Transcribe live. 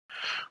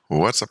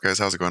What's up, guys?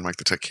 How's it going?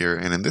 MikeTheTech here,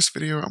 and in this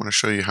video I'm going to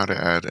show you how to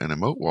add an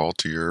emote wall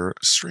to your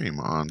stream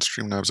on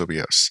Streamlabs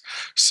OBS.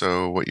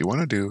 So what you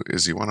want to do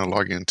is you want to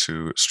log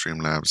into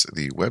Streamlabs,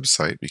 the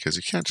website, because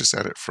you can't just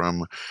add it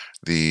from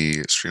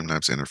the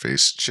Streamlabs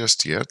interface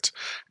just yet,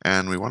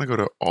 and we want to go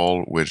to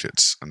All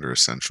Widgets under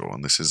Essential,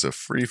 and this is a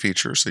free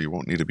feature, so you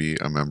won't need to be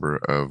a member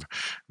of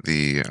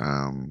the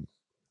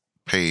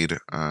paid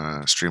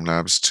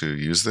Streamlabs to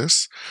use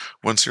this.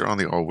 Once you're on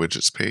the All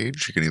Widgets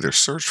page, you can either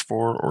search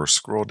for or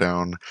scroll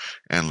down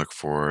and look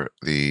for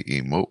the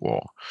emote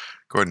wall.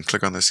 Go ahead and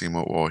click on this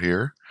emote wall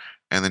here,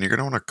 and then you're going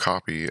to want to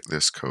copy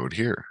this code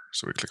here.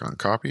 So we click on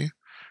copy,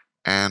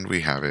 and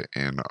we have it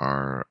in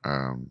our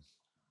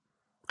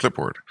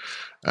clipboard.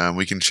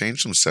 We can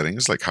change some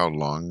settings like how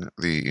long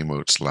the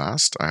emotes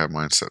last. I have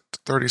mine set to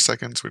 30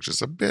 seconds, which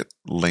is a bit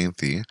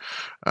lengthy.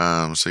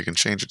 So you can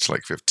change it to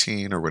like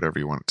 15 or whatever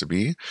you want it to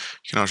be. You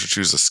can also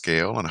choose a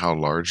scale and how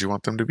large you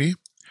want them to be.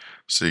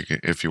 So you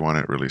can, if you want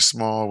it really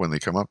small, when they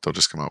come up, they'll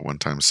just come out 1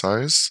 time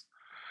size.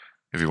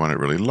 If you want it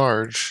really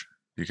large,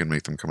 you can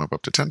make them come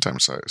up to 10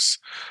 times size.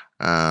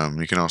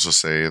 You can also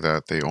say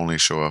that they only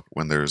show up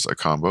when there's a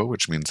combo,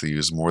 which means they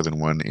use more than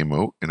one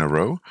emote in a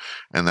row,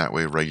 and that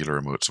way regular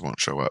emotes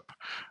won't show up.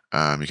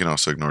 You can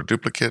also ignore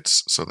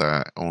duplicates so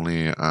that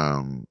only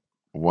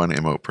one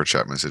emote per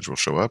chat message will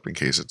show up in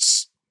case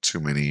it's too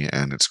many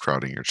and it's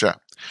crowding your chat.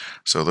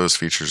 So those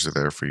features are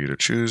there for you to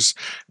choose,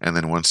 and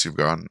then once you've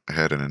gone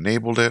ahead and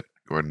enabled it,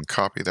 go ahead and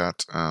copy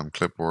that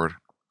clipboard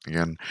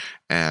again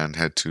and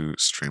head to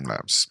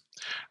Streamlabs.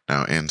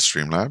 Now in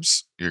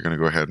Streamlabs, you're going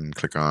to go ahead and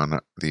click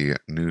on the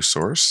new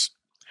source,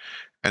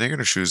 and you're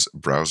going to choose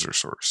browser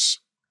source.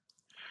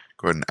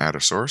 Go ahead and add a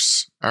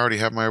source. I already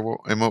have my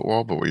emote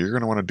wall, but what you're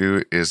going to want to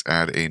do is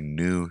add a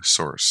new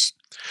source.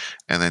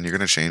 And then you're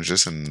going to change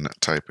this and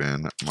type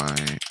in my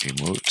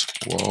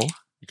emote wall.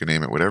 You can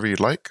name it whatever you'd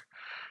like,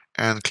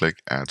 and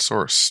click add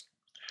source.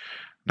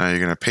 Now you're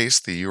going to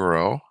paste the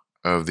URL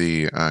of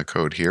the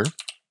code here.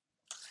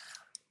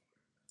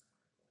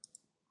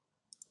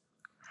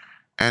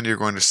 And you're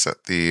going to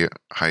set the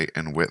height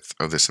and width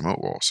of this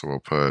emote wall. So we'll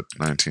put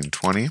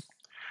 1920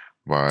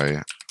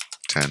 by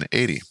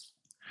 1080.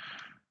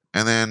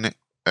 And then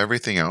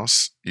everything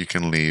else you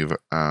can leave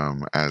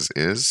as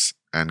is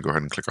and go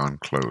ahead and click on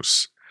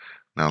close.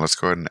 Now let's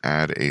go ahead and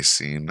add a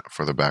scene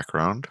for the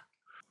background.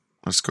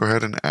 Let's go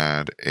ahead and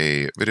add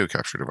a video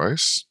capture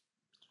device.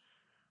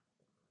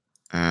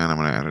 And I'm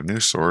going to add a new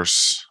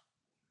source.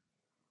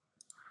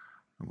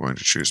 I'm going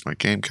to choose my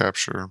game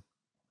capture.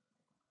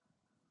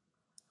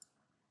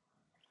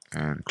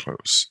 And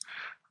close.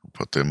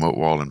 Put the emote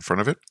wall in front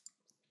of it,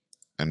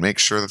 and make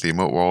sure that the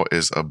emote wall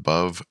is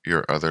above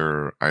your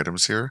other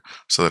items here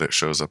so that it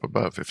shows up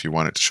above. If you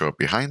want it to show up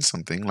behind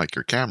something like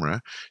your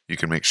camera, you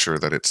can make sure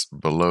that it's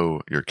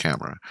below your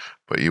camera,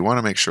 but you want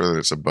to make sure that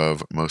it's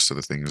above most of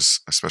the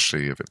things,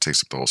 especially if it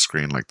takes up the whole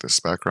screen like this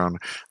background.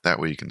 That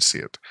way you can see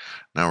it.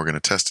 Now we're going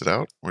to test it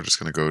out. We're just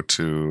going to go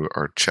to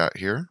our chat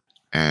here,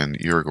 and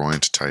you're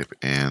going to type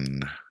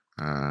in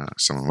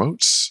some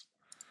emotes.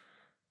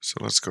 So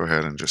let's go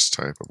ahead and just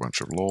type a bunch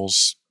of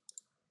lols,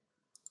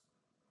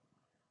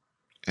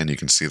 and you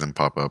can see them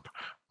pop up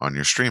on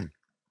your stream.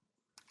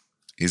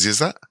 Easy as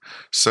that.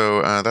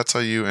 So that's how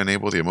you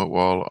enable the emote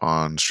wall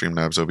on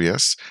Streamlabs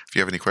OBS. If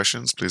you have any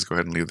questions, please go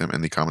ahead and leave them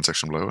in the comment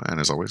section below. And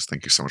as always,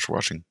 thank you so much for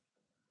watching.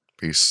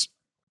 Peace.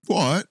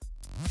 What?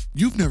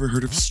 You've never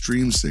heard of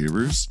Stream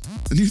Savers?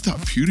 And you thought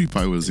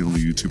PewDiePie was the only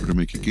YouTuber to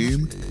make a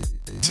game?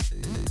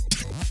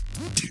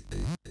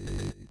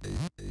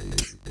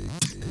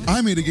 I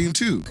made a game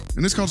too,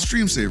 and it's called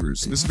Stream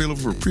Savers, and it's available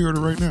for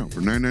pre-order right now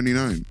for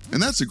 $9.99,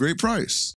 and that's a great price.